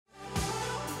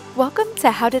Welcome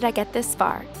to How Did I Get This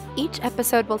Far? Each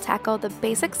episode will tackle the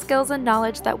basic skills and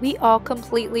knowledge that we all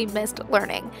completely missed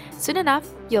learning. Soon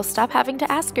enough, you'll stop having to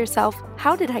ask yourself,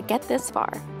 how did I get this far?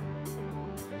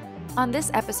 On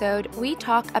this episode, we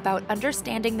talk about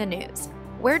understanding the news.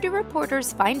 Where do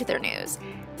reporters find their news?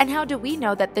 And how do we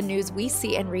know that the news we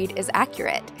see and read is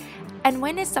accurate? And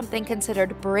when is something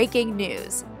considered breaking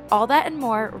news? All that and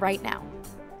more right now.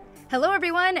 Hello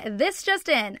everyone, this just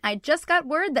in. I just got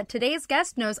word that today's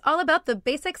guest knows all about the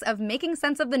basics of making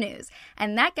sense of the news,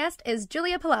 and that guest is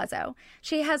Julia Palazzo.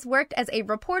 She has worked as a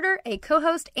reporter, a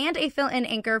co-host, and a fill-in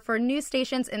anchor for news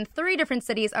stations in 3 different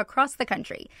cities across the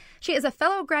country. She is a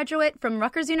fellow graduate from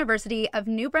Rutgers University of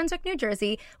New Brunswick, New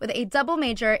Jersey, with a double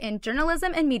major in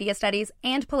journalism and media studies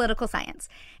and political science.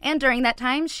 And during that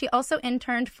time, she also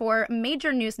interned for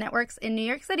major news networks in New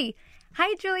York City.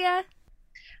 Hi, Julia.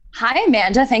 Hi,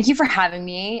 Amanda. Thank you for having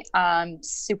me. I'm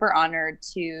super honored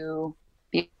to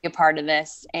be a part of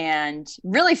this and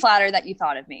really flattered that you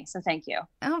thought of me. So thank you.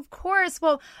 Of course.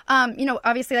 Well,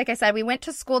 obviously, like I said, we went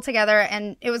to school together,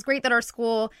 and it was great that our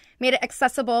school made it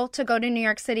accessible to go to New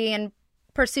York City and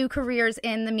pursue careers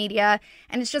in the media.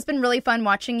 And it's just been really fun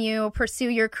watching you pursue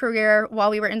your career while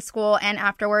we were in school and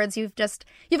afterwards. You've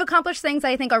accomplished things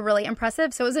that I think are really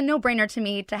impressive. So it was a no-brainer to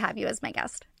me to have you as my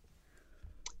guest.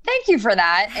 Thank you for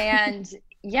that. And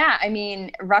yeah, I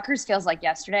mean, Rutgers feels like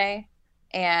yesterday.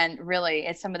 And really,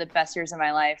 it's some of the best years of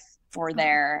my life were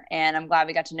there. And I'm glad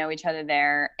we got to know each other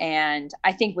there. And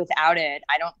I think without it,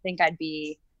 I don't think I'd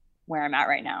be where I'm at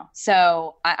right now.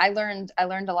 So I learned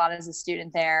a lot as a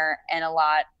student there and a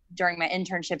lot during my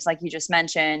internships, like you just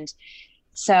mentioned.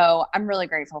 So I'm really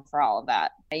grateful for all of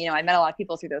that. You know, I met a lot of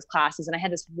people through those classes, and I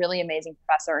had this really amazing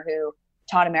professor who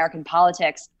taught American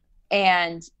politics.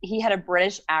 And he had a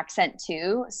British accent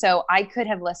too. So I could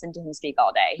have listened to him speak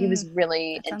all day. He was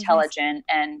really intelligent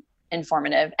and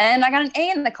informative. And I got an A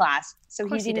in the class. So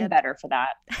he's even better for that.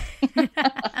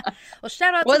 Well,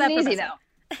 shout out to that professor. Wasn't easy though.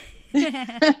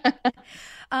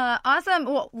 Awesome.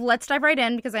 Well, let's dive right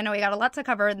in because I know we got a lot to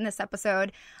cover in this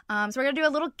episode. So we're going to do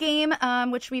a little game,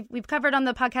 which we've covered on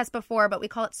the podcast before, but we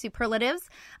call it superlatives.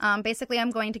 Basically, I'm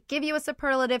going to give you a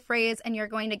superlative phrase, and you're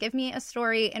going to give me a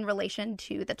story in relation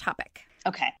to the topic.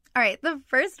 Okay. All right. The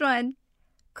first one,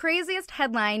 craziest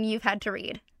headline you've had to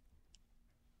read.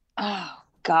 Oh,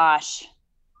 gosh.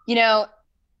 You know,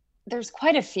 there's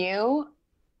quite a few.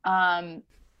 You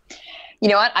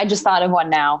know what? I just thought of one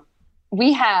now.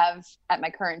 We have, at my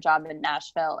current job in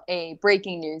Nashville, a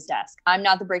breaking news desk. I'm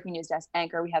not the breaking news desk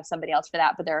anchor. We have somebody else for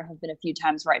that, but there have been a few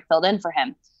times where I filled in for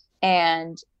him.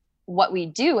 And what we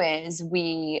do is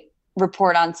we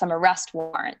report on some arrest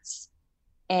warrants.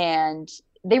 And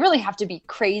they really have to be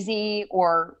crazy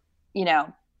or, you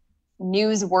know,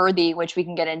 newsworthy, which we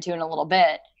can get into in a little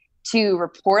bit, to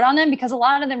report on them, because a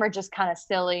lot of them are just kind of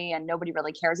silly and nobody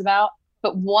really cares about.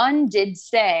 But one did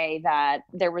say that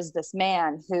there was this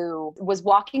man who was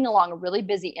walking along a really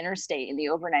busy interstate in the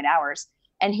overnight hours,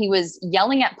 and he was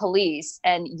yelling at police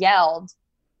and yelled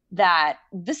that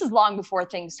this is long before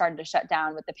things started to shut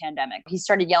down with the pandemic. He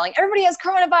started yelling, "Everybody has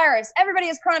coronavirus! Everybody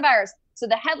has coronavirus!" So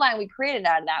the headline we created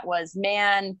out of that was,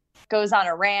 "Man goes on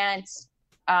a rant,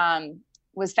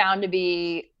 was found to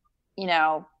be, you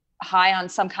know, high on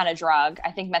some kind of drug, I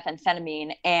think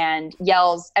methamphetamine, and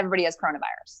yells, 'Everybody has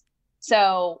coronavirus.'"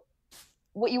 So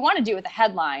what you want to do with the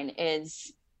headline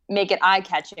is make it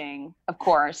eye-catching, of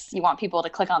course. You want people to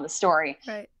click on the story.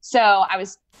 Right. So I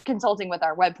was consulting with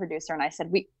our web producer, and I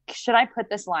said, should I put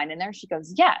this line in there? She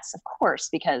goes, yes, of course,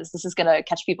 because this is going to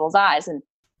catch people's eyes. And,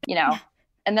 you know,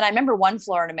 and then I remember one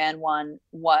Florida man one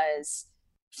was,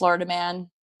 Florida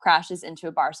man crashes into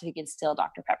a bar so he can steal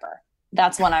Dr. Pepper.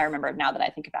 That's one I remember now that I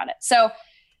think about it. So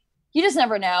you just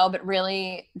never know, but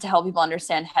really to help people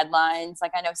understand headlines,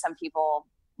 like I know some people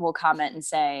will comment and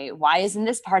say, why isn't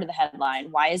this part of the headline?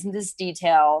 Why isn't this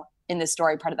detail in the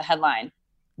story part of the headline?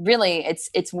 Really,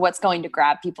 it's what's going to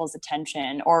grab people's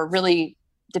attention, or really,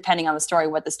 depending on the story,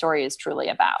 what the story is truly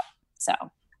about. So,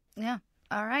 yeah.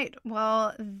 All right.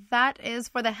 Well, that is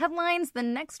for the headlines. The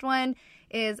next one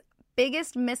is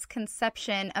biggest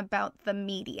misconception about the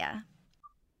media.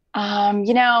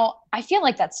 You know, I feel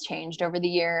like that's changed over the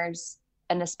years,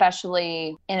 and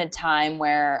especially in a time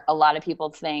where a lot of people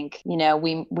think, you know,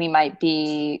 we might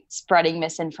be spreading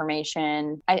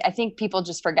misinformation. I think people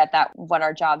just forget that what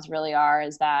our jobs really are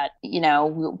is that, you know,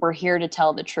 we're here to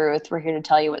tell the truth. We're here to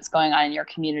tell you what's going on in your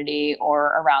community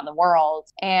or around the world.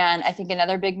 And I think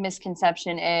another big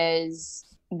misconception is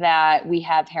that we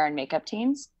have hair and makeup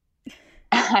teams.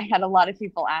 I had a lot of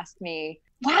people ask me,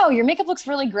 wow, your makeup looks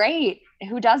really great.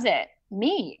 Who does it?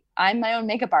 Me. I'm my own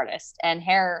makeup artist and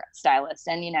hair stylist.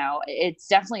 And, it's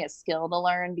definitely a skill to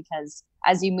learn because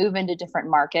as you move into different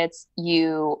markets,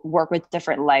 you work with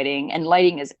different lighting, and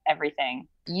lighting is everything.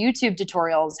 YouTube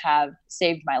tutorials have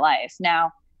saved my life.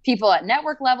 Now, people at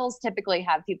network levels typically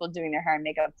have people doing their hair and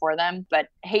makeup for them, but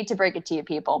hate to break it to you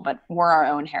people, but we're our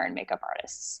own hair and makeup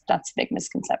artists. That's a big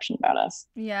misconception about us.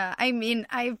 Yeah, I mean,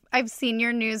 I've seen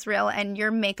your newsreel and your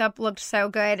makeup looked so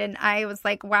good, and I was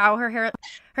like, wow, her hair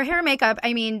and makeup.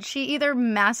 I mean, she either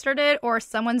mastered it or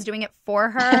someone's doing it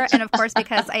for her. And of course,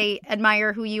 because I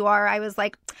admire who you are, I was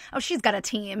like, oh, she's got a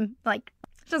team. Like,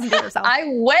 she doesn't do it herself. I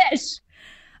wish.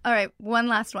 All right, one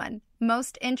last one.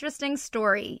 Most interesting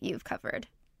story you've covered.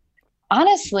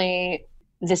 Honestly,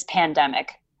 this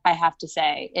pandemic, I have to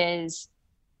say, is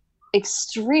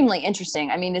extremely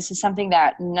interesting. I mean, this is something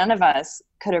that none of us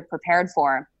could have prepared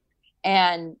for.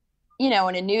 And, in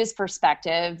a news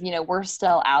perspective, we're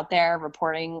still out there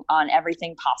reporting on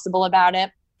everything possible about it.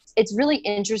 It's really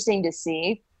interesting to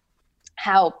see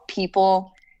how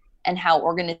people and how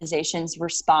organizations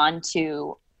respond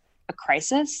to a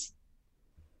crisis.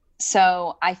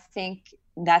 So I think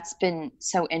that's been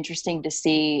so interesting to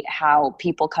see how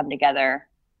people come together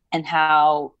and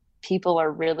how people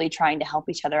are really trying to help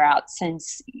each other out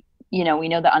since, we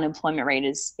know the unemployment rate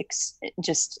is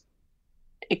just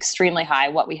extremely high.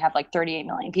 We have like 38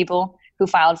 million people who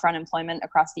filed for unemployment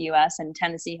across the US, and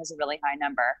Tennessee has a really high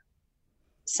number.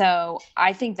 So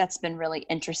I think that's been really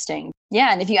interesting.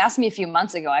 Yeah. And if you asked me a few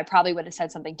months ago, I probably would have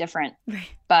said something different,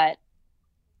 but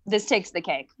this takes the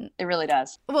cake. It really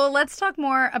does. Well, let's talk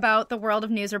more about the world of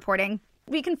news reporting.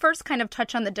 We can first kind of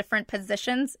touch on the different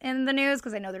positions in the news,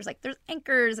 because I know there's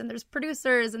anchors and there's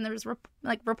producers and there's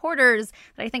reporters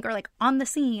that I think are on the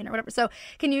scene or whatever. So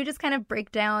can you just kind of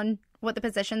break down what the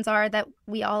positions are that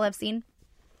we all have seen?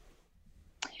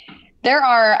 There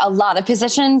are a lot of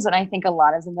positions, and I think a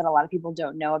lot of them that a lot of people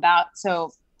don't know about.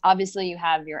 So obviously you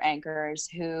have your anchors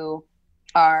who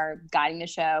are guiding the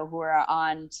show, who are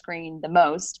on screen the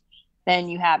most. Then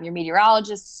you have your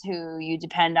meteorologists who you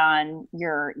depend on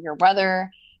your weather.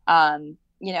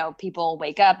 People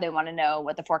wake up, they want to know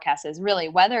what the forecast is. Really,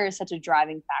 weather is such a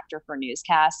driving factor for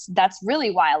newscasts. That's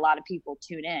really why a lot of people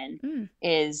tune in,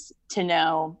 is to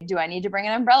know, do I need to bring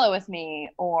an umbrella with me?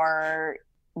 Or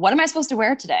what am I supposed to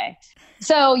wear today?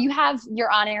 So you have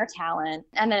your on-air talent.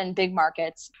 And then in big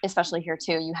markets, especially here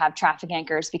too, you have traffic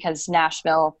anchors, because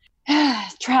Nashville,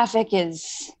 traffic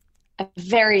is a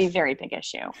very, very big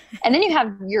issue. And then you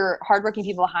have your hardworking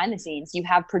people behind the scenes. You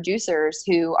have producers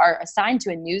who are assigned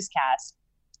to a newscast.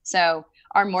 So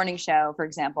our morning show, for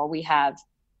example, we have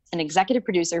an executive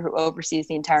producer who oversees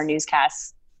the entire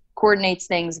newscast, coordinates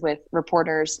things with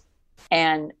reporters,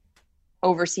 and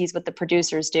oversees what the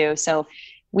producers do. So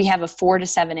we have a 4 to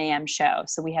 7 a.m. show.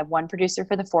 So we have one producer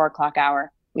for the 4 o'clock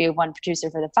hour. We have one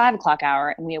producer for the 5 o'clock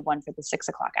hour, and we have one for the 6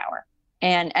 o'clock hour.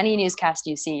 And any newscast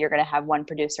you see, you're going to have one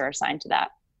producer assigned to that.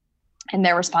 And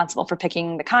they're responsible for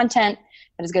picking the content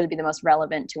that is going to be the most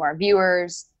relevant to our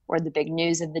viewers or the big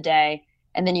news of the day.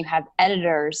 And then you have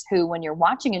editors who, when you're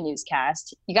watching a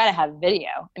newscast, you got to have video.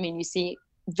 I mean, you see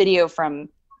video from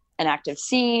an active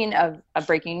scene of a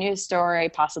breaking news story,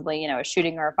 possibly, a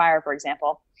shooting or a fire, for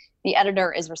example. The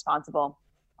editor is responsible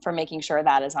for making sure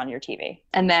that is on your TV.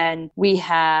 And then we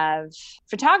have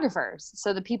photographers.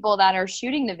 So the people that are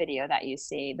shooting the video that you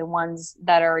see, the ones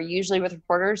that are usually with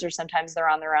reporters, or sometimes they're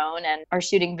on their own and are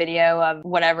shooting video of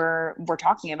whatever we're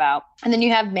talking about. And then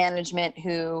you have management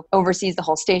who oversees the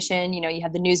whole station. You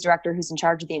have the news director who's in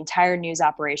charge of the entire news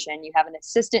operation. You have an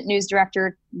assistant news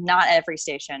director, not every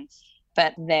station,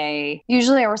 but they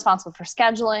usually are responsible for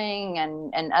scheduling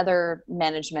and other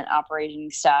management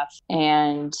operating stuff.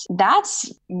 And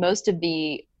that's most of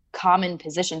the common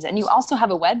positions. And you also have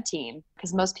a web team,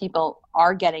 because most people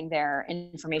are getting their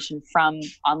information from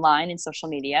online and social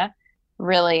media.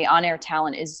 Really, on-air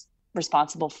talent is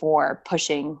responsible for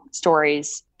pushing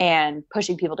stories and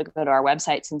pushing people to go to our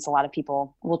website, since a lot of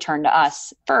people will turn to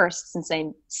us first, since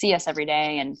they see us every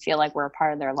day and feel like we're a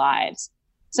part of their lives.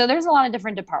 So there's a lot of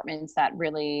different departments that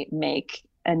really make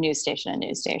a news station a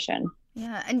news station.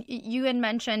 Yeah. And you had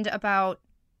mentioned about,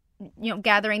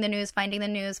 gathering the news,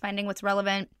 finding what's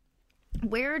relevant.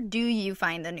 Where do you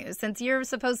find the news? Since you're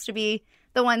supposed to be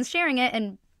the ones sharing it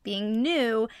and being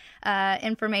new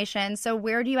information. So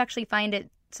where do you actually find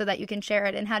it so that you can share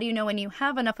it? And how do you know when you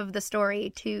have enough of the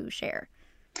story to share?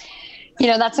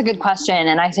 That's a good question.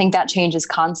 And I think that changes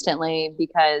constantly,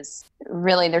 because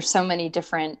really there's so many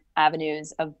different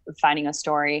avenues of finding a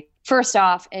story. First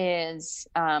off is,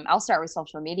 I'll start with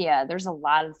social media. There's a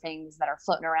lot of things that are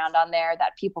floating around on there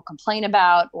that people complain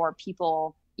about, or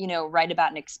people, write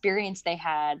about an experience they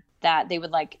had that they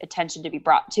would like attention to be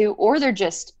brought to, or they're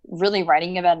just really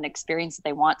writing about an experience that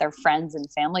they want their friends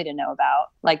and family to know about.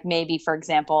 Like maybe, for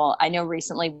example, I know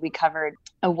recently we covered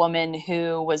a woman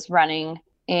who was running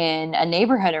in a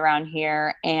neighborhood around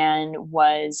here and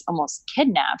was almost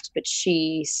kidnapped, but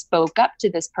she spoke up to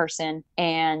this person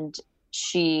and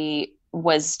she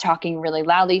was talking really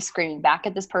loudly, screaming back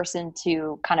at this person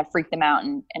to kind of freak them out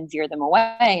and veer them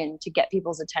away and to get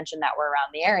people's attention that were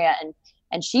around the area.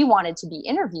 And she wanted to be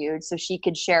interviewed so she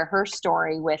could share her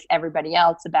story with everybody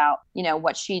else about,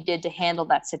 what she did to handle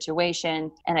that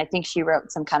situation. And I think she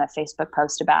wrote some kind of Facebook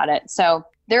post about it. So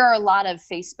there are a lot of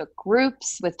Facebook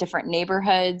groups with different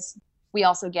neighborhoods. We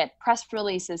also get press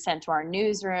releases sent to our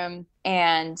newsroom,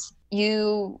 and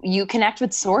you connect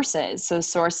with sources. So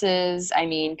sources,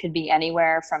 could be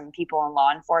anywhere from people in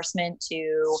law enforcement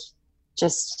to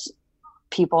just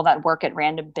people that work at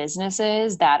random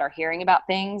businesses that are hearing about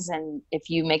things. And if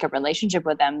you make a relationship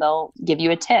with them, they'll give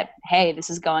you a tip. Hey, this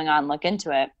is going on, look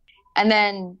into it. And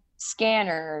then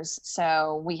scanners.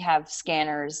 So we have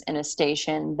scanners in a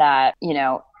station that,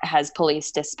 has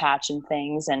police dispatch and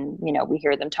things. And, we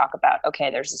hear them talk about, okay,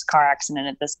 there's this car accident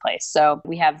at this place. So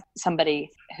we have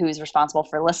somebody who's responsible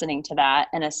for listening to that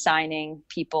and assigning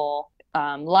people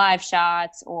live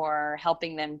shots or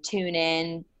helping them tune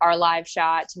in our live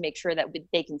shot to make sure that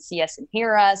they can see us and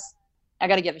hear us. I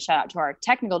got to give a shout out to our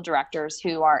technical directors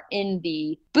who are in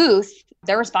the booth.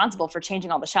 They're responsible for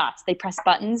changing all the shots. They press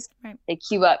buttons. Right. They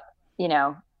queue up,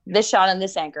 this shot on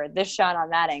this anchor, this shot on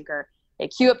that anchor. They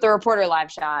queue up the reporter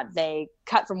live shot. They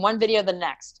cut from one video to the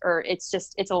next, or it's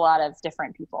a lot of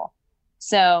different people.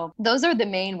 So those are the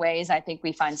main ways I think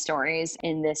we find stories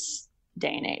in this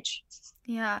day and age.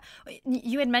 Yeah.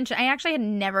 You had mentioned, I actually had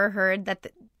never heard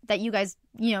that you guys,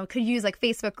 could use like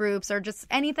Facebook groups or just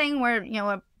anything where,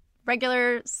 a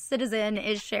regular citizen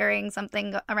is sharing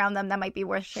something around them that might be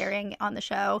worth sharing on the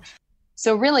show.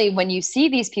 So really, when you see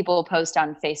these people post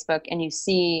on Facebook and you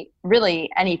see really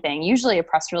anything, usually a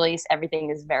press release, everything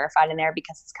is verified in there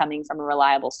because it's coming from a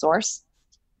reliable source.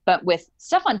 But with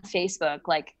stuff on Facebook,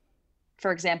 like,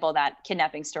 for example, that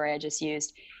kidnapping story I just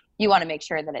used, you want to make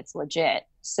sure that it's legit.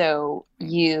 So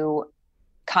you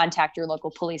contact your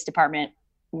local police department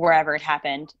wherever it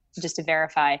happened just to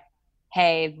verify,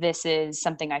 hey, this is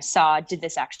something I saw. Did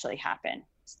this actually happen?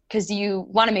 Because you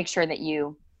want to make sure that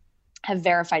you have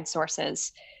verified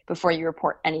sources before you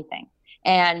report anything.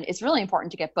 And it's really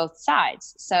important to get both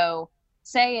sides. So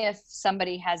say if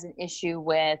somebody has an issue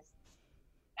with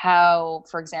how,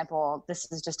 for example,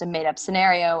 this is just a made up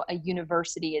scenario, a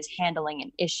university is handling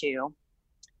an issue.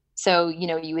 So,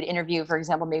 you would interview, for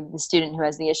example, maybe the student who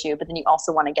has the issue, but then you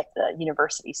also want to get the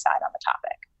university side on the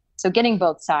topic. So getting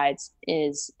both sides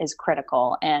is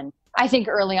critical. And I think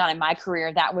early on in my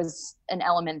career, that was an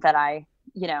element that I,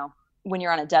 when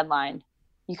you're on a deadline,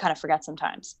 you kind of forget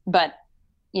sometimes. But,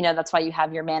 that's why you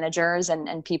have your managers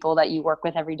and people that you work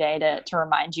with every day to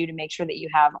remind you to make sure that you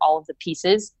have all of the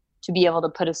pieces to be able to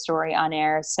put a story on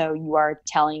air so you are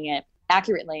telling it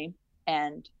accurately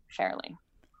and fairly.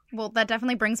 Well, that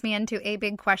definitely brings me into a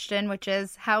big question, which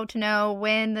is how to know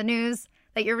when the news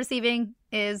that you're receiving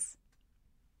is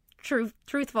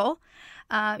truthful.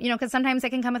 Because sometimes it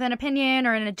can come with an opinion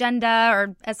or an agenda,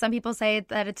 or as some people say,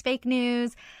 that it's fake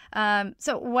news.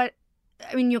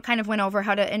 You kind of went over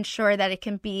how to ensure that it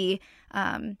can be,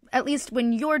 at least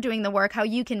when you're doing the work, how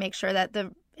you can make sure that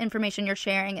the information you're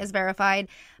sharing is verified.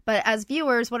 But as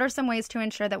viewers, what are some ways to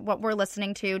ensure that what we're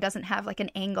listening to doesn't have like an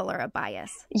angle or a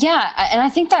bias? Yeah. And I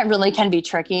think that really can be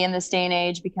tricky in this day and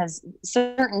age because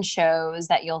certain shows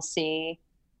that you'll see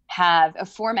have a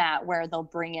format where they'll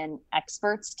bring in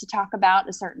experts to talk about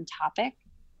a certain topic,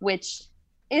 which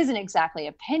isn't exactly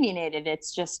opinionated.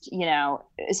 It's just,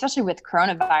 especially with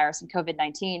coronavirus and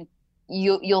COVID-19,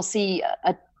 you'll see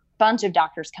a bunch of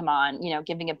doctors come on,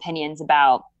 giving opinions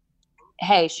about,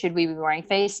 hey, should we be wearing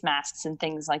face masks and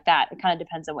things like that? It kind of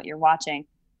depends on what you're watching.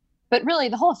 But really,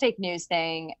 the whole fake news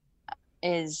thing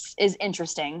is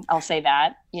interesting. I'll say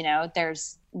that.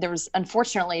 There's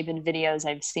unfortunately been videos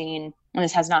I've seen, and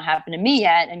this has not happened to me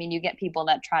yet. I mean, you get people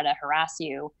that try to harass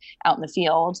you out in the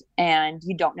field and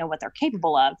you don't know what they're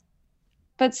capable of.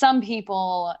 But some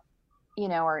people,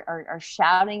 are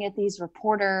shouting at these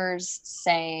reporters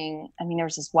saying, there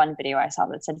was this one video I saw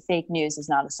that said fake news is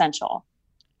not essential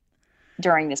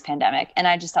during this pandemic. And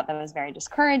I just thought that was very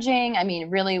discouraging.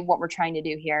 Really what we're trying to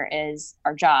do here is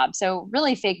our job. So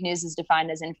really fake news is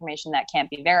defined as information that can't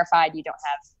be verified. You don't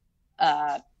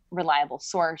have a reliable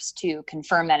source to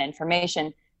confirm that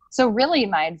information. So really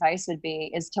my advice would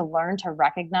be is to learn to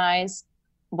recognize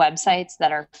websites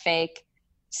that are fake.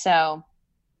 So,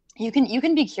 you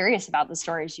can be curious about the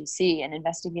stories you see and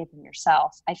investigate them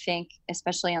yourself. I think,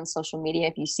 especially on social media,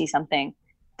 if you see something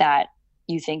that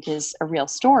you think is a real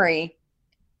story,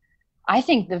 I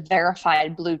think the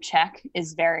verified blue check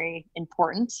is very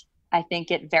important. I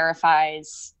think it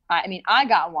verifies. I mean, I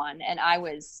got one and I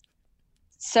was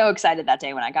so excited that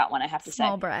day when I got one, I have to say.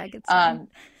 Small brag. It's fine.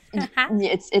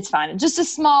 It's fine. Just a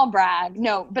small brag.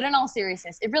 No, but in all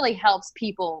seriousness, it really helps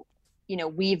people,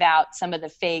 weave out some of the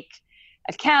fake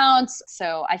accounts.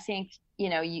 So I think,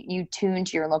 you tune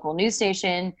to your local news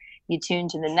station, you tune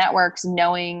to the networks,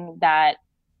 knowing that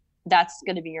that's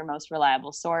going to be your most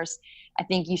reliable source. I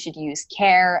think you should use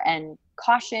care and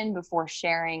caution before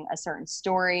sharing a certain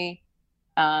story.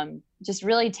 Just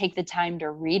really take the time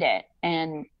to read it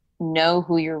and know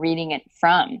who you're reading it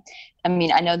from. I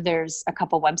mean, I know there's a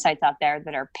couple websites out there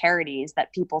that are parodies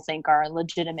that people think are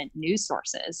legitimate news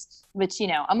sources, which,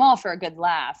 I'm all for a good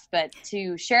laugh, but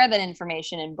to share that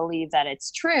information and believe that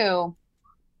it's true,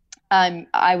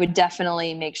 I would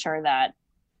definitely make sure that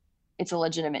it's a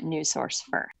legitimate news source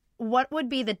first. What would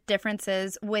be the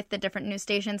differences with the different news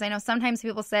stations? I know sometimes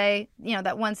people say,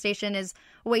 that one station is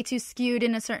way too skewed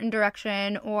in a certain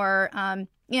direction, or,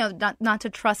 not to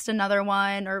trust another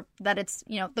one, or that it's,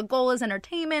 the goal is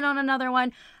entertainment on another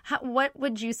one. What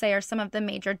would you say are some of the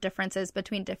major differences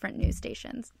between different news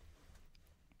stations?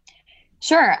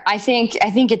 Sure. I think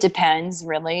it depends,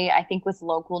 really. I think with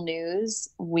local news,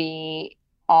 we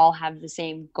all have the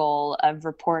same goal of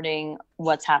reporting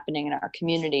what's happening in our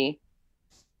community.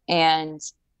 And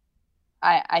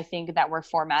I think that we're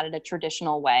formatted a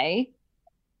traditional way.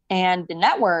 And the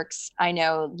networks, I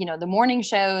know, the morning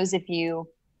shows, if you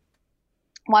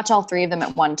watch all three of them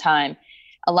at one time,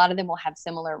 a lot of them will have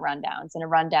similar rundowns. And a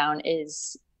rundown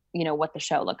is, what the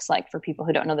show looks like for people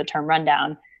who don't know the term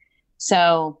rundown.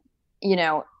 So,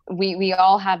 we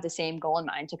all have the same goal in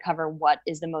mind, to cover what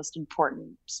is the most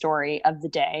important story of the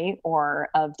day or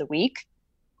of the week.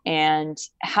 And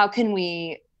how can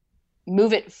we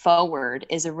move it forward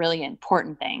is a really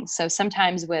important thing. So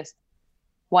sometimes with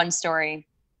one story,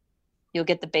 you'll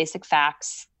get the basic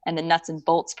facts and the nuts and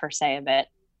bolts per se of it.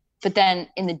 But then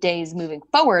in the days moving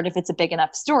forward, if it's a big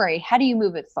enough story, how do you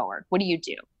move it forward? What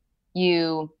do?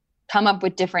 You come up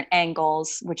with different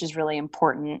angles, which is really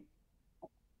important.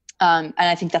 And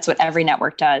I think that's what every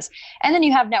network does. And then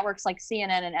you have networks like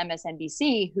CNN and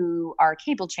MSNBC, who are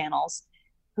cable channels,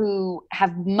 who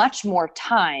have much more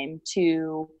time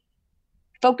to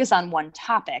focus on one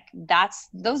topic.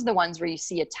 Those are the ones where you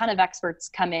see a ton of experts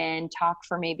come in, talk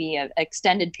for maybe an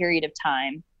extended period of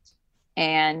time,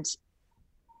 and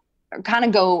kind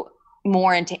of go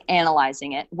more into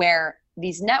analyzing it, where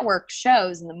these network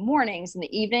shows in the mornings and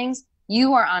the evenings,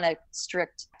 you are on a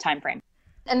strict time frame.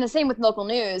 And the same with local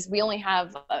news. We only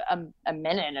have a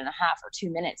minute and a half or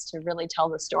 2 minutes to really tell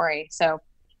the story. So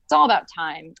it's all about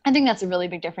time. I think that's a really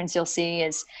big difference you'll see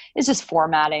is just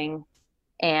formatting.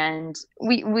 And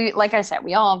we, like I said,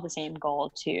 we all have the same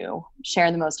goal to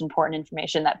share the most important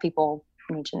information that people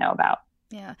need to know about.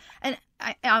 Yeah. And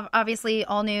obviously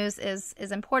all news is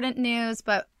important news,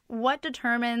 but what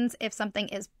determines if something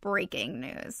is breaking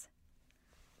news?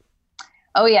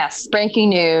 Oh, yes. Breaking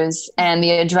news. And the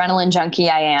adrenaline junkie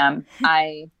I am,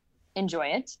 I enjoy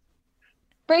it.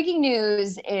 Breaking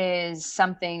news is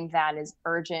something that is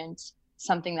urgent,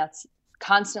 something that's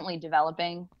constantly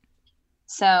developing.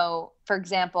 So, for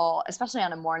example, especially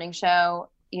on a morning show,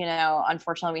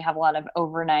 unfortunately, we have a lot of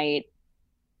overnight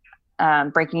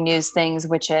breaking news things,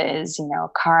 which is, a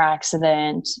car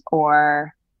accident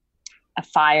or a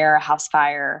fire, a house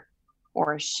fire,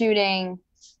 or a shooting.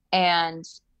 And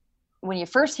when you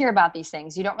first hear about these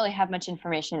things, you don't really have much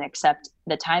information except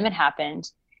the time it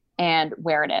happened and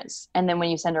where it is. And then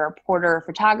when you send a reporter or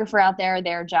photographer out there,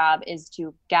 their job is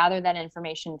to gather that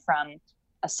information from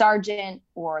a sergeant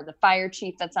or the fire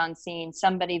chief that's on scene,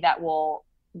 somebody that will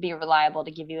be reliable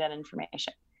to give you that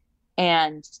information.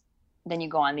 And then you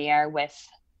go on the air with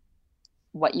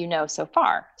what you know so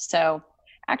far. So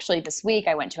actually this week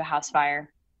I went to a house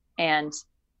fire, and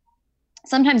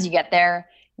sometimes you get there,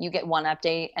 you get one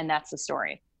update, and that's the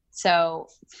story. So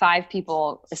 5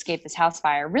 people escaped this house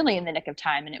fire really in the nick of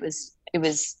time. And it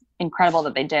was incredible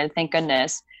that they did, thank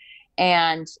goodness.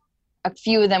 And a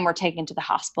few of them were taken to the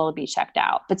hospital to be checked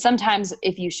out. But sometimes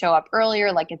if you show up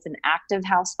earlier, like it's an active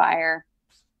house fire,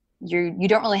 you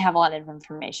don't really have a lot of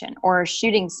information. Or a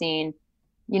shooting scene,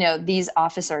 these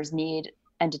officers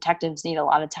and detectives need a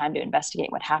lot of time to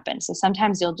investigate what happened. So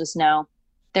sometimes you'll just know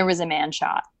there was a man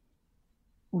shot.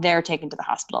 They're taken to the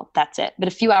hospital. That's it. But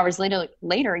a few hours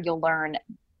later, you'll learn,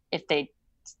 if they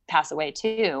pass away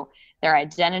too, their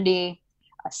identity,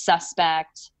 a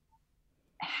suspect,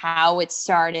 how it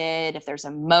started, if there's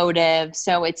a motive.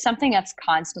 So it's something that's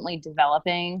constantly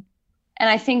developing. And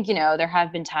I think, there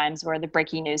have been times where the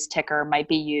breaking news ticker might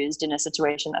be used in a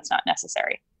situation that's not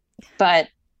necessary.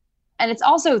 And it's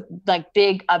also like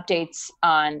big updates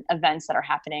on events that are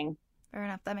happening. Fair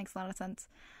enough. That makes a lot of sense.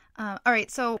 All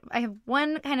right. So I have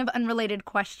one kind of unrelated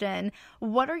question.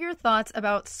 What are your thoughts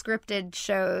about scripted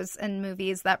shows and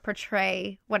movies that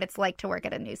portray what it's like to work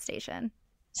at a news station?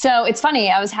 So it's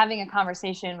funny. I was having a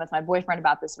conversation with my boyfriend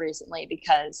about this recently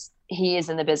because he is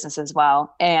in the business as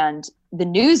well. And The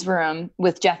Newsroom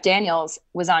with Jeff Daniels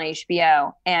was on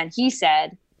HBO. And he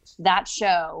said that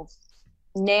show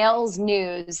nails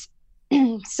news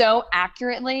so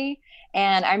accurately.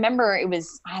 And I remember it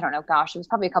was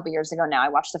probably a couple years ago now. I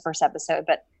watched the first episode,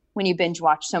 but when you binge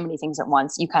watch so many things at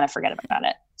once, you kind of forget about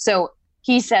it. So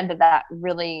he said that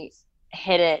really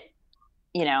hit it,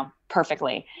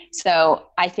 perfectly. So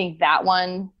I think that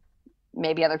one,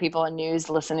 maybe other people in news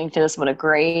listening to this would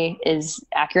agree is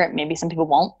accurate. Maybe some people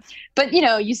won't, but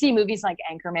you see movies like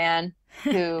Anchorman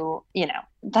who,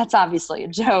 that's obviously a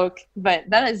joke, but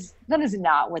that is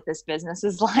not what this business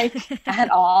is like at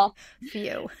all.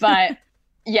 Phew. But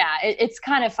yeah, it's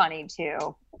kind of funny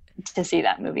to see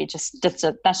that movie.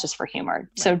 That's just for humor.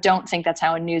 Right. So don't think that's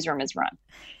how a newsroom is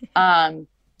run.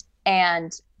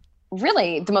 And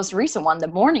really the most recent one, The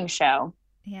Morning Show.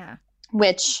 Yeah.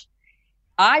 Which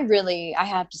I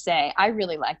have to say, I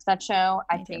really liked that show.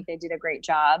 I think they did a great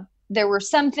job. There were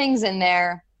some things in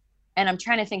there, and I'm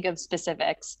trying to think of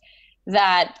specifics,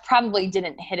 that probably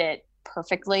didn't hit it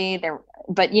perfectly there,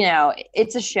 but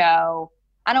it's a show.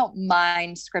 I don't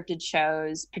mind scripted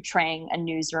shows portraying a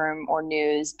newsroom or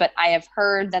news, but I have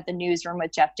heard that The Newsroom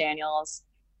with Jeff Daniels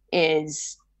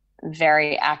is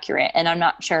very accurate. And I'm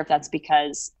not sure if that's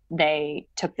because they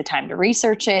took the time to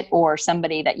research it or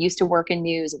somebody that used to work in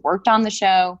news worked on the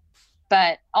show.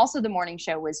 But also The Morning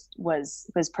Show was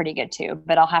pretty good too.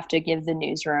 But I'll have to give The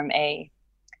Newsroom an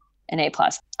A+.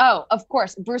 Oh, of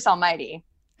course, Bruce Almighty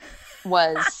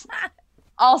was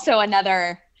also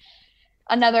another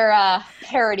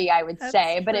parody, I would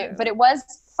say. But it was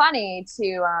funny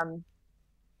to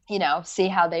see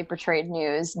how they portrayed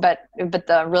news. But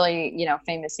the really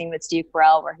famous scene with Steve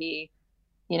Carell where he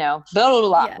blah, blah,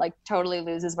 blah, yeah. like totally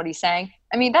loses what he's saying.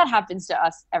 I mean, that happens to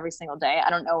us every single day. I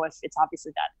don't know if it's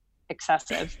obviously that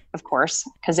excessive, of course,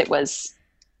 because it was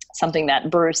something that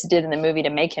Bruce did in the movie to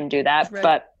make him do that. Right.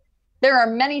 But there are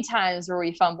many times where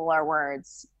we fumble our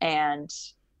words, and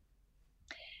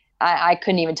I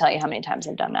couldn't even tell you how many times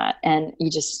I've done that. And you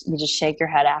just shake your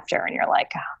head after, and you're like,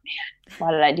 oh man,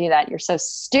 why did I do that? You're so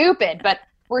stupid. But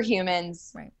we're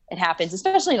humans. Right. It happens,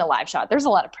 especially in a live shot. There's a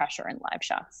lot of pressure in live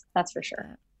shots. That's for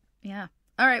sure. Yeah.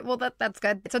 All right. Well, that's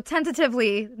good. So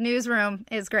tentatively, Newsroom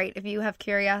is great if you have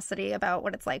curiosity about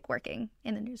what it's like working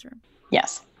in the newsroom.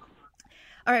 Yes.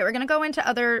 All right. We're going to go into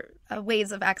other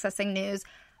ways of accessing news.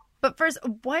 But first,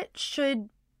 where should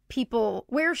people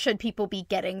be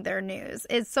getting their news?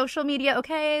 Is social media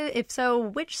okay? If so,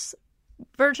 which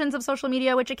versions of social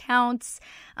media, which accounts?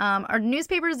 Are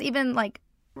newspapers even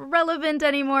relevant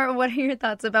anymore? What are your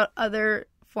thoughts about other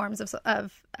forms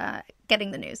of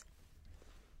getting the news?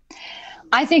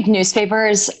 I think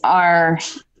newspapers are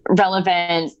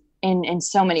relevant in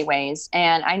so many ways.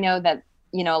 And I know that,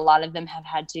 a lot of them have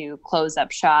had to close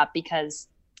up shop because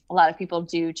a lot of people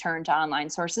do turn to online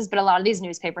sources, but a lot of these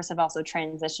newspapers have also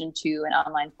transitioned to an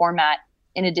online format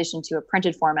in addition to a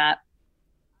printed format.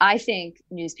 I think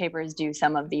newspapers do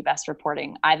some of the best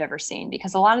reporting I've ever seen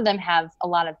because a lot of them have a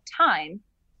lot of time.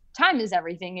 Time is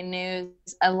everything in news.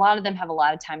 A lot of them have a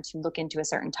lot of time to look into a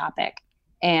certain topic.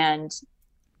 And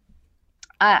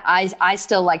I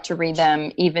still like to read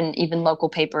them, even local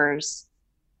papers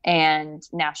and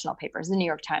national papers. The New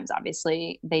York Times,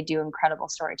 obviously, they do incredible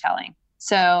storytelling.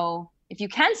 So if you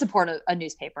can support a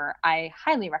newspaper, I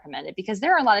highly recommend it because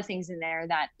there are a lot of things in there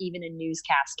that even a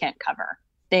newscast can't cover.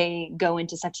 They go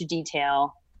into such a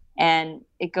detail, and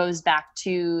it goes back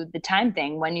to the time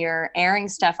thing. When you're airing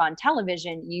stuff on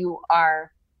television, you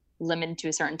are limited to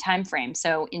a certain time frame.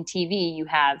 So in TV, you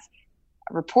have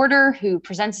a reporter who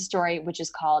presents a story, which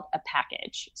is called a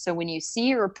package. So when you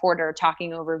see a reporter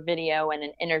talking over video and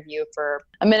an interview for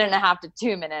 1.5 to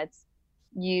 2 minutes,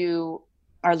 you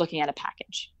are looking at a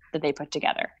package that they put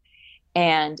together.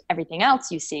 And everything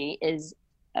else you see is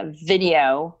a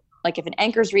video. Like if an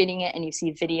anchor's reading it and you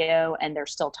see video and they're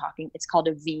still talking, it's called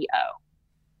a VO.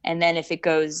 And then if it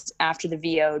goes after the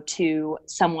VO to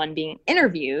someone being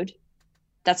interviewed,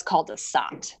 that's called a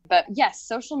SOT. But yes,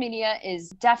 social media is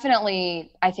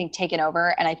definitely, I think, taken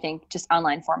over. And I think just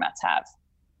online formats have.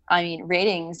 I mean,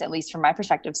 ratings, at least from my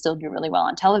perspective, still do really well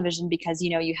on television because,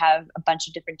 you have a bunch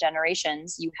of different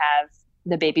generations. You have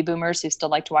the baby boomers who still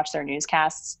like to watch their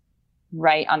newscasts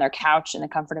right on their couch in the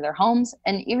comfort of their homes,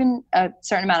 and even a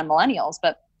certain amount of millennials.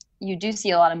 But you do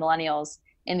see a lot of millennials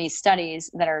in these studies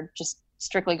that are just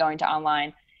strictly going to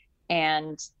online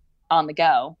and on the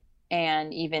go,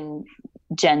 and even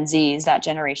Gen Zs, that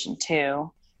generation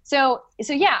too. So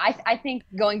yeah, I think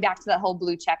going back to that whole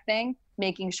blue check thing,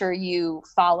 making sure you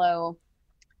follow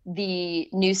the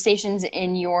news stations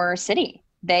in your city.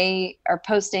 They are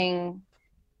posting,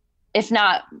 if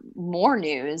not more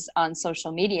news on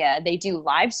social media. They do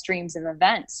live streams of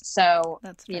events. So,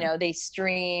 they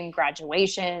stream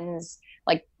graduations,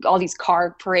 like all these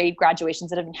car parade graduations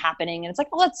that have been happening. And it's like,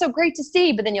 oh, that's so great to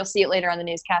see. But then you'll see it later on the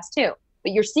newscast too.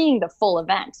 But you're seeing the full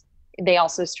event. They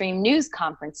also stream news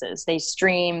conferences. They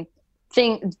stream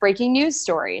breaking news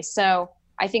stories. So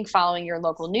I think following your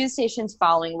local news stations,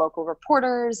 following local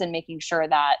reporters, and making sure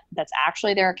that that's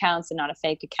actually their accounts and not a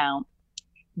fake account,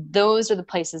 those are the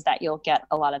places that you'll get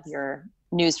a lot of your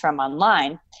news from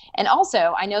online. And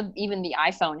also, I know even the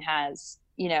iPhone has,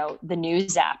 the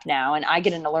news app now, and I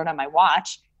get an alert on my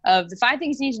watch of the 5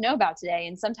 things you need to know about today.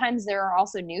 And sometimes there are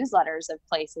also newsletters of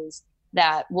places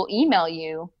that will email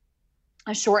you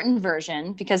a shortened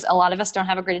version, because a lot of us don't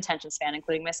have a great attention span,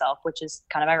 including myself, which is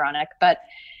kind of ironic. But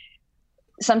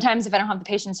sometimes if I don't have the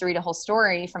patience to read a whole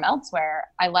story from elsewhere,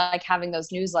 I like having those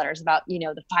newsletters about,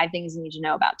 the 5 things you need to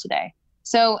know about today.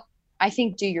 So I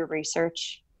think do your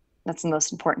research. That's the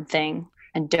most important thing.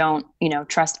 And don't,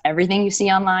 trust everything you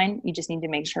see online. You just need to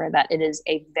make sure that it is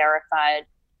a verified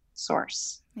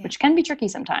source, which can be tricky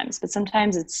sometimes, but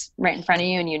sometimes it's right in front of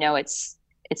you and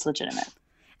it's legitimate.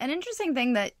 An interesting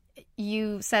thing that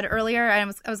you said earlier, I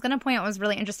was going to point out was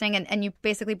really interesting, and you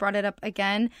basically brought it up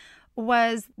again,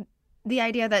 was the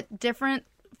idea that different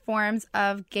forms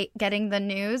of getting the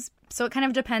news. So it kind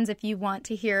of depends if you want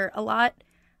to hear a lot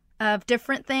of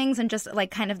different things and just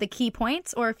like kind of the key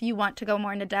points, or if you want to go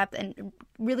more into depth and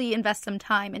really invest some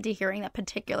time into hearing that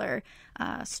particular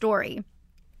story.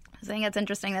 So I think it's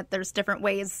interesting that there's different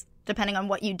ways depending on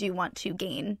what you do want to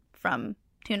gain from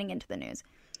tuning into the news.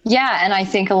 Yeah, and I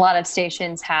think a lot of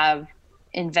stations have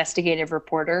investigative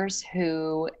reporters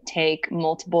who take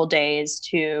multiple days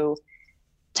to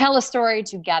tell a story,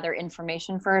 to gather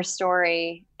information for a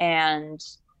story. And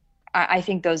I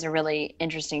think those are really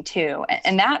interesting too.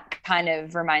 And that kind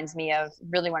of reminds me of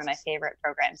really one of my favorite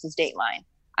programs is Dateline.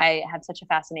 I have such a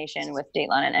fascination with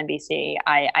Dateline and NBC.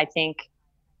 I think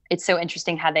it's so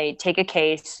interesting how they take a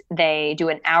case, they do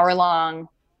an hour-long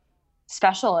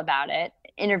special about it,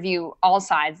 interview all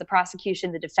sides, the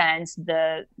prosecution, the defense,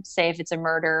 say if it's a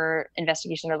murder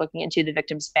investigation they're looking into, the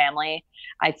victim's family.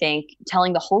 I think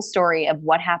telling the whole story of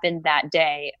what happened that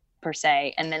day per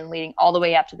se, and then leading all the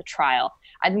way up to the trial.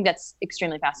 I think that's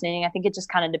extremely fascinating. I think it just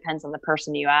kind of depends on the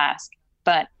person you ask.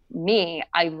 But me,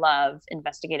 I love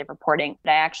investigative reporting.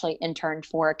 I actually interned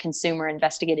for a consumer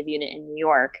investigative unit in New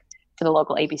York for the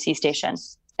local ABC station.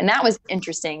 And that was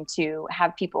interesting to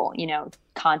have people,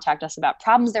 contact us about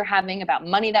problems they're having, about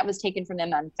money that was taken from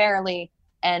them unfairly.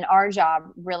 And our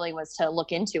job really was to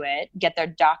look into it, get their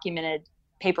documented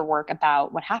paperwork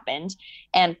about what happened,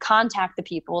 and contact the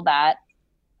people that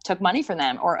took money from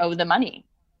them or owe the money,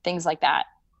 things like that.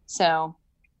 So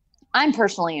I'm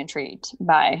personally intrigued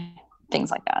by things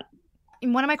like that.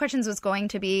 One of my questions was going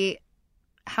to be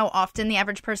how often the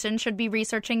average person should be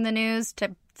researching the news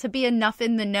to be enough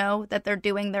in the know that they're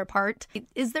doing their part.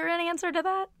 Is there an answer to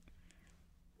that?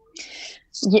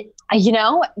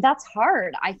 That's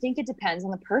hard. I think it depends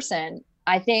on the person.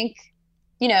 I think,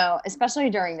 especially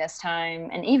during this time,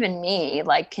 and even me,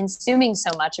 like consuming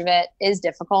so much of it is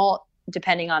difficult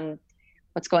depending on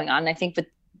what's going on. And I think with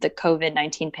the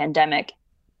COVID-19 pandemic,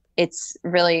 it's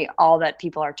really all that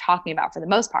people are talking about for the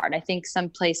most part. I think some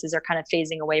places are kind of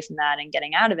phasing away from that and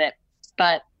getting out of it,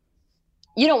 but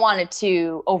you don't want it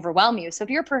to overwhelm you. So if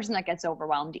you're a person that gets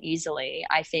overwhelmed easily,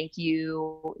 I think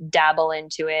you dabble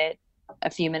into it a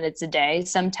few minutes a day.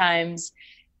 Sometimes,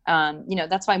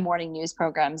 that's why morning news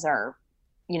programs are,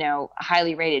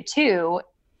 highly rated too.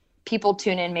 People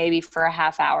tune in maybe for a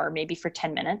half hour, maybe for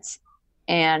 10 minutes,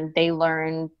 and they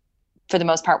learn for the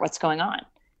most part what's going on.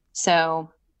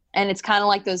 So, and it's kind of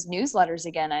like those newsletters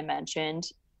again I mentioned.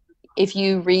 If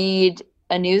you read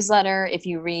a newsletter, if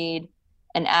you read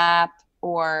an app,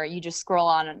 or you just scroll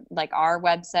on like our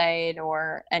website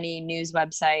or any news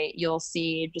website, you'll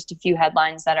see just a few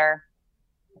headlines that are,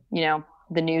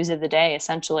 the news of the day,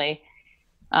 essentially.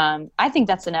 I think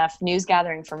that's enough news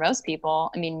gathering for most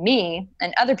people. I mean, me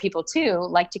and other people too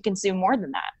like to consume more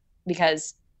than that,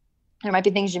 because there might be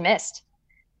things you missed.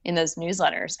 in those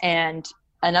newsletters. And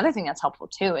another thing that's helpful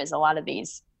too is a lot of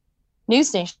these news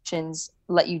stations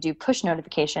let you do push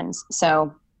notifications.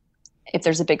 So if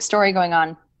there's a big story going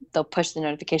on, they'll push the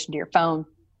notification to your phone.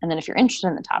 And then if you're interested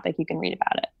in the topic, you can read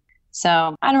about it.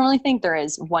 So I don't really think there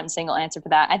is one single answer for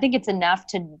that. I think it's enough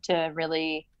to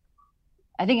really,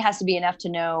 I think it has to be enough to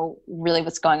know really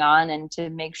what's going on and to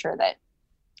make sure that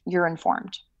you're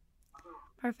informed.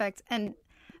 Perfect. And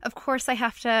of course, I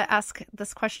have to ask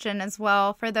this question as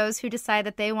well for those who decide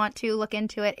that they want to look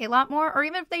into it a lot more, or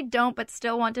even if they don't, but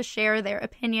still want to share their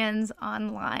opinions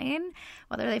online,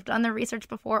 whether they've done the research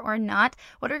before or not.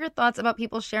 What are your thoughts about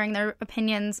people sharing their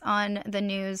opinions on the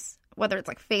news, whether it's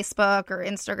like Facebook or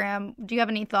Instagram? Do you have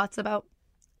any thoughts about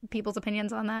people's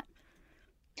opinions on that?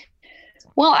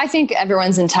 Well, I think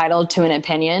everyone's entitled to an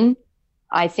opinion.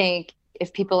 I think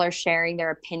if people are sharing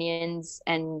their opinions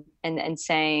and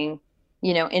saying,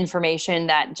 you know, information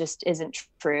that just isn't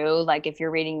true, like if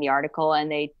you're reading the article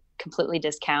and they completely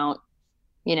discount,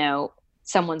 you know,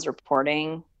 someone's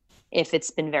reporting, if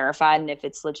it's been verified and if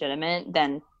it's legitimate,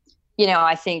 then, you know,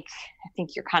 I think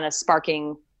you're kind of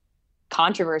sparking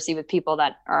controversy with people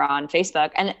that are on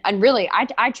Facebook. And really,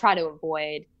 I try to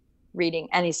avoid reading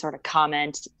any sort of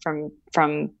comment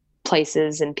from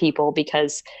places and people,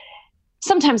 because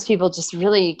sometimes people just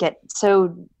really get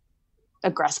so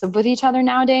aggressive with each other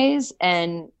nowadays,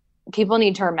 and people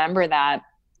need to remember that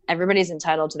everybody's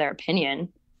entitled to their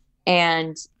opinion.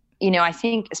 And, you know, I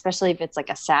think especially if it's like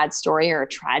a sad story or a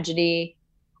tragedy,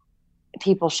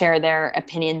 people share their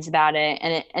opinions about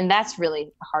it. And that's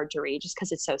really hard to read just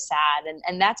because it's so sad.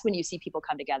 And that's when you see people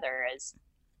come together as,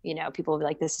 you know, people will be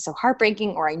like, this is so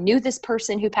heartbreaking, or I knew this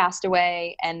person who passed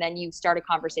away. And then you start a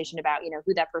conversation about, you know,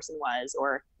 who that person was,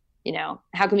 or, you know,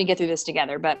 how can we get through this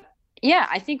together? But yeah,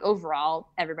 I think overall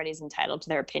everybody's entitled to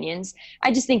their opinions.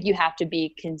 I just think you have to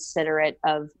be considerate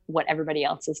of what everybody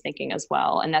else is thinking as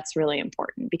well. And that's really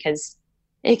important, because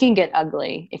it can get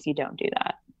ugly if you don't do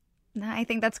that. I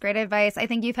think that's great advice. I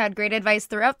think you've had great advice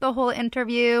throughout the whole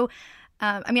interview.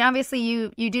 I mean, obviously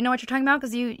you do know what you're talking about,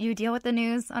 because you deal with the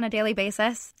news on a daily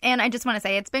basis. And I just want to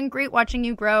say it's been great watching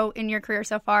you grow in your career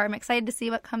so far. I'm excited to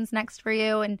see what comes next for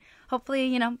you. And hopefully,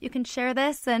 you know, you can share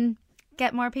this and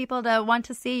get more people to want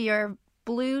to see your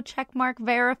blue checkmark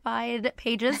verified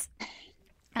pages.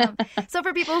 So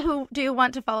for people who do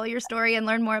want to follow your story and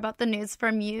learn more about the news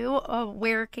from you,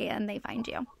 where can they find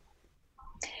you?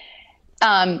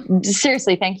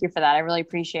 Seriously, thank you for that. I really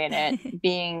appreciate it.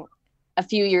 Being a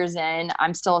few years in,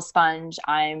 I'm still a sponge.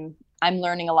 I'm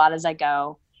learning a lot as I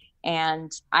go.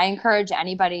 And I encourage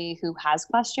anybody who has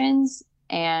questions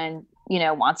and, you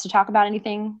know, wants to talk about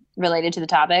anything related to the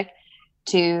topic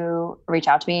to reach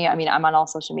out to me. I mean, I'm on all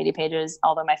social media pages,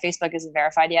 although my Facebook isn't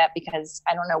verified yet because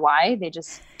I don't know why. They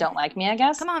just don't like me, I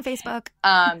guess. Come on, Facebook.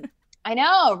 I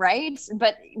know, right?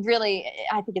 But really,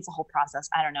 I think it's a whole process.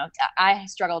 I don't know. I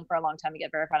struggled for a long time to get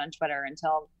verified on Twitter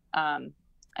until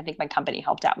I think my company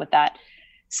helped out with that.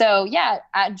 So yeah,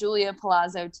 at Julia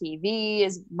Palazzo TV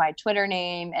is my Twitter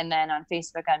name. And then on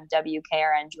Facebook, I'm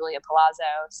WKRN Julia Palazzo.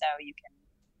 So you can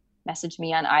message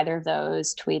me on either of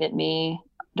those, tweet at me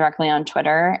directly on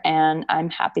Twitter, and I'm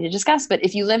happy to discuss. But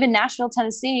if you live in Nashville,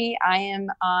 Tennessee, I am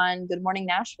on Good Morning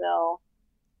Nashville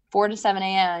 4 to 7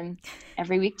 a.m.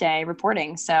 every weekday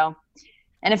reporting. So,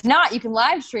 and if not, you can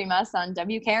live stream us on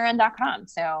WKRN.com.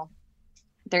 So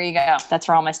there you go. That's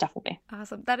where all my stuff will be.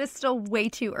 Awesome. That is still way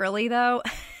too early though.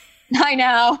 I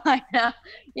know.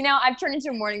 You know, I've turned into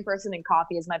a morning person, and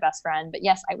coffee is my best friend. But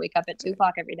yes, I wake up at 2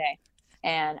 o'clock every day,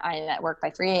 and I am at work by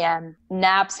 3 a.m.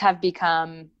 Naps have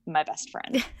become my best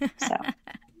friend. So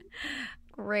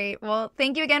great. Well,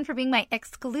 thank you again for being my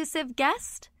exclusive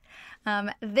guest.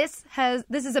 This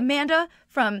is Amanda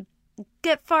from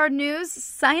Get Far News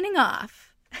signing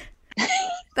off.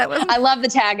 I love the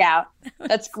tag out.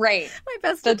 That's great. My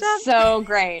best attempt. That's so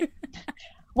great.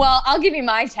 Well, I'll give you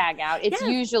my tag out. It's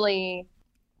usually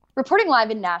reporting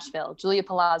live in Nashville, Julia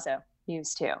Palazzo,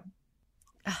 News 2.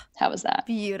 How was that?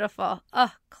 Beautiful.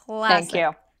 Oh, classic. Thank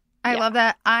you. I love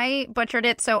that. I butchered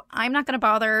it, so I'm not going to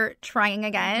bother trying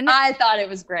again. I thought it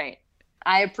was great.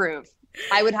 I approve.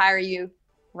 I would hire you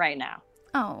right now.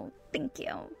 Oh, thank you.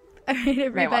 All right,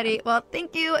 everybody. Well,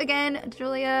 thank you again,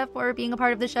 Julia, for being a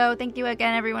part of the show. Thank you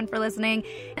again, everyone, for listening.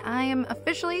 I am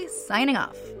officially signing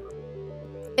off.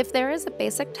 If there is a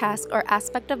basic task or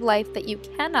aspect of life that you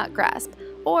cannot grasp,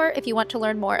 or if you want to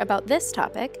learn more about this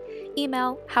topic,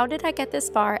 email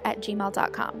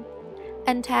howdidigеттhisfar@gmail.com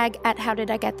and tag at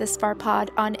howdidigethithisfarpod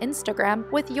on Instagram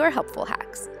with your helpful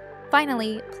hacks.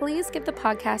 Finally, please give the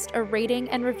podcast a rating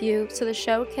and review so the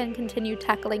show can continue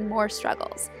tackling more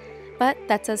struggles. But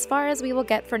that's as far as we will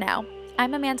get for now.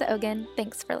 I'm Amanda Ogen.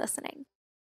 Thanks for listening.